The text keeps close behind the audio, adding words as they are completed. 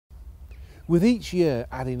with each year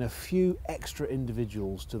adding a few extra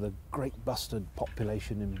individuals to the great bustard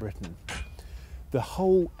population in Britain. The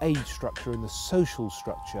whole age structure and the social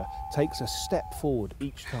structure takes a step forward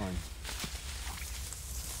each time.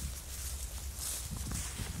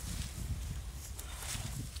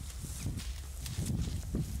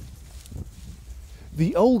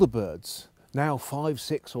 The older birds, now 5,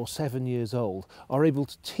 6 or 7 years old, are able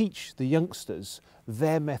to teach the youngsters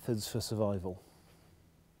their methods for survival.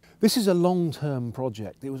 This is a long-term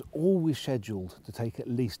project. It was always scheduled to take at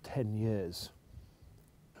least 10 years.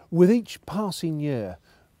 With each passing year,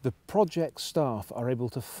 the project staff are able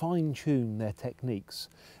to fine-tune their techniques.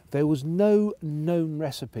 There was no known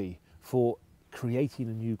recipe for creating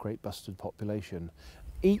a new great bustard population.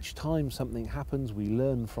 Each time something happens, we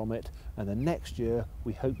learn from it, and the next year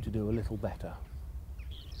we hope to do a little better.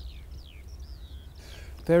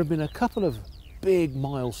 There have been a couple of big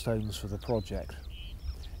milestones for the project.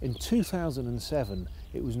 In 2007,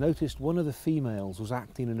 it was noticed one of the females was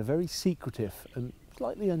acting in a very secretive and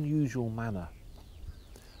slightly unusual manner.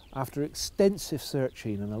 After extensive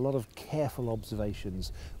searching and a lot of careful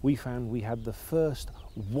observations, we found we had the first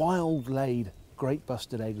wild-laid great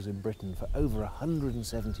bustard eggs in Britain for over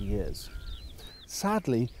 170 years.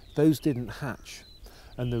 Sadly, those didn't hatch,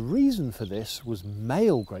 and the reason for this was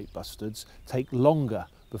male great bustards take longer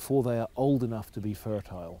before they are old enough to be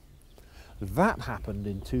fertile. That happened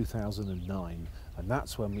in 2009, and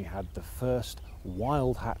that's when we had the first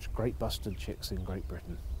wild hatch great bustard chicks in Great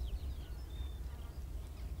Britain.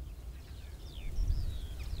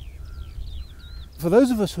 For those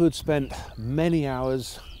of us who had spent many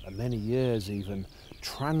hours, and many years even,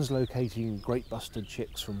 translocating great bustard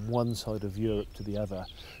chicks from one side of Europe to the other,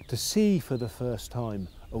 to see for the first time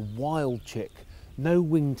a wild chick, no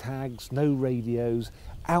wing tags, no radios,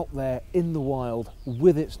 out there in the wild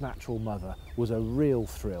with its natural mother, was a real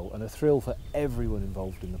thrill, and a thrill for everyone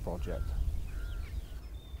involved in the project.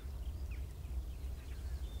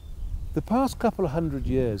 The past couple of hundred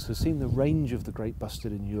years has seen the range of the great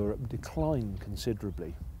bustard in Europe decline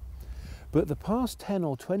considerably. But the past 10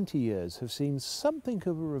 or 20 years have seen something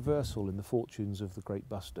of a reversal in the fortunes of the great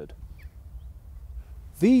bustard.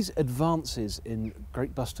 These advances in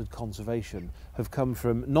great bustard conservation have come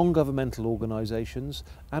from non-governmental organisations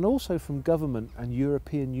and also from government and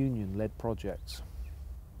European Union-led projects.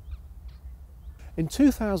 In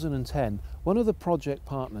 2010, one of the project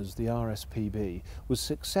partners, the RSPB, was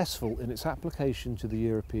successful in its application to the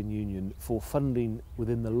European Union for funding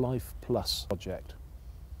within the Life Plus project.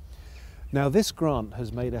 Now, this grant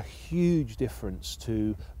has made a huge difference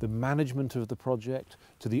to the management of the project,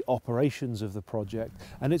 to the operations of the project,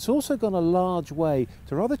 and it's also gone a large way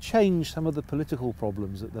to rather change some of the political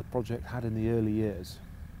problems that the project had in the early years.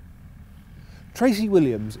 Tracy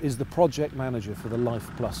Williams is the project manager for the Life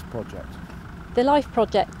Plus project. The LIFE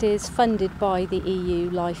project is funded by the EU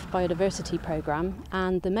LIFE Biodiversity Programme,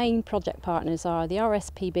 and the main project partners are the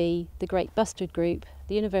RSPB, the Great Bustard Group,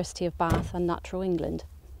 the University of Bath and Natural England.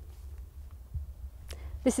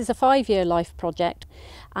 This is a 5-year LIFE project,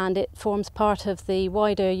 and it forms part of the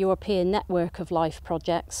wider European network of LIFE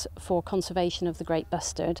projects for conservation of the great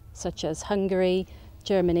bustard, such as Hungary,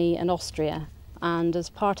 Germany and Austria. And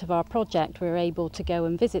as part of our project, we're able to go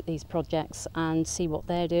and visit these projects and see what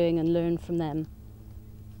they're doing and learn from them.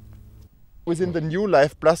 Within the new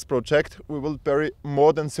Life Plus project, we will bury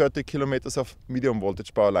more than 30 kilometers of medium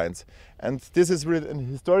voltage power lines. And this is really an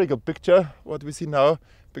historical picture, what we see now,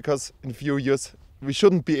 because in a few years we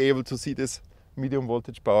shouldn't be able to see this medium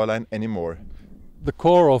voltage power line anymore. The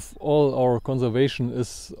core of all our conservation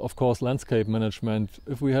is, of course, landscape management.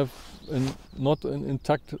 If we have not an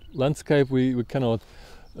intact landscape, we cannot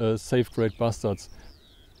save great bustards.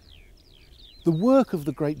 The work of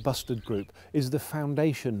the Great Bustard Group is the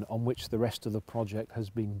foundation on which the rest of the project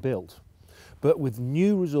has been built. But with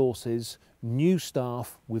new resources, new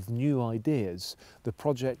staff, with new ideas, the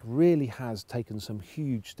project really has taken some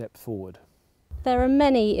huge step forward. There are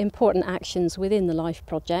many important actions within the LIFE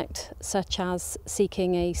project, such as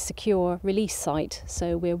seeking a secure release site.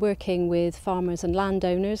 So we're working with farmers and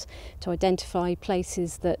landowners to identify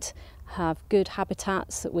places that have good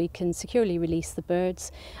habitats that we can securely release the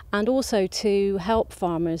birds, and also to help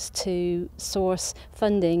farmers to source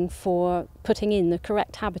funding for putting in the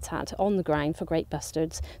correct habitat on the ground for great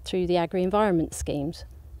bustards through the agri-environment schemes.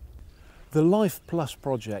 The Life Plus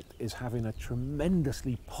project is having a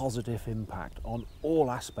tremendously positive impact on all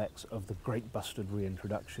aspects of the great bustard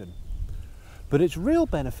reintroduction. But its real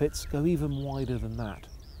benefits go even wider than that.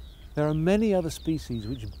 There are many other species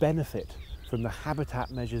which benefit from the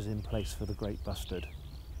habitat measures in place for the great bustard.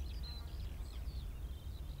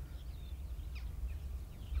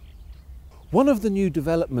 One of the new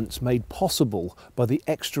developments made possible by the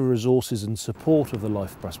extra resources and support of the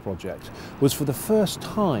Life Plus project was for the first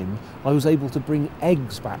time I was able to bring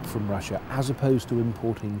eggs back from Russia as opposed to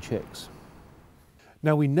importing chicks.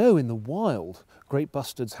 Now we know in the wild great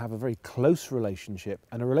bustards have a very close relationship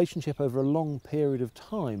and a relationship over a long period of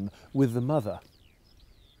time with the mother.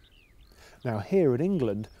 Now here in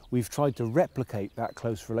England we've tried to replicate that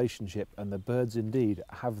close relationship and the birds indeed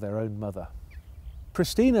have their own mother.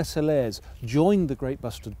 Christina Sellers joined the Great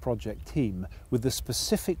Bustard project team with the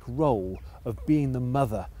specific role of being the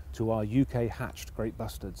mother to our UK hatched great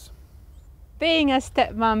bustards. Being a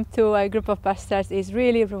stepmom to a group of bustards is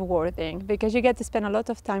really rewarding because you get to spend a lot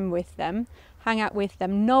of time with them, hang out with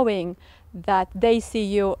them, knowing that they see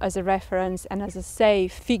you as a reference and as a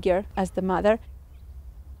safe figure as the mother.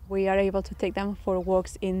 We are able to take them for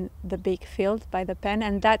walks in the big field by the pen,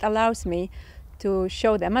 and that allows me to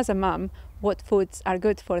show them as a mum what foods are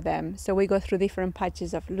good for them. So we go through different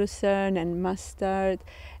patches of lucerne and mustard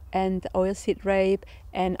and oilseed rape,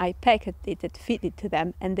 and I packet it and feed it to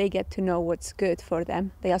them, and they get to know what's good for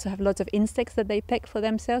them. They also have lots of insects that they pick for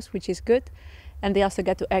themselves, which is good, and they also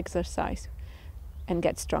get to exercise and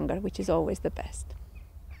get stronger, which is always the best.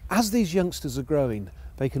 As these youngsters are growing,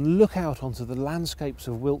 they can look out onto the landscapes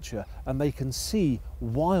of Wiltshire and they can see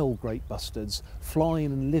wild great bustards flying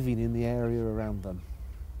and living in the area around them.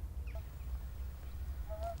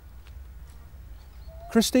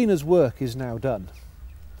 Christina's work is now done,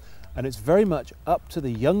 and it's very much up to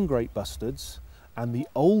the young great bustards and the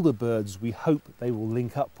older birds we hope they will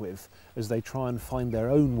link up with as they try and find their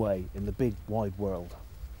own way in the big wide world.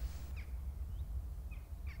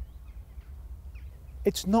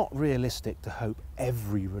 It's not realistic to hope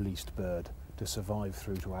every released bird to survive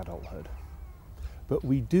through to adulthood, but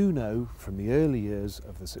we do know from the early years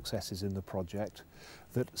of the successes in the project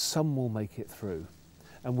that some will make it through.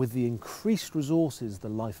 And with the increased resources the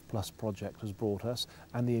Life Plus project has brought us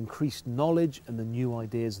and the increased knowledge and the new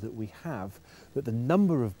ideas that we have, that the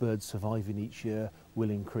number of birds surviving each year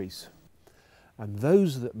will increase. And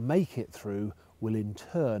those that make it through will in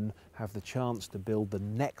turn have the chance to build the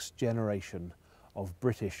next generation of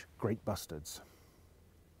British great bustards.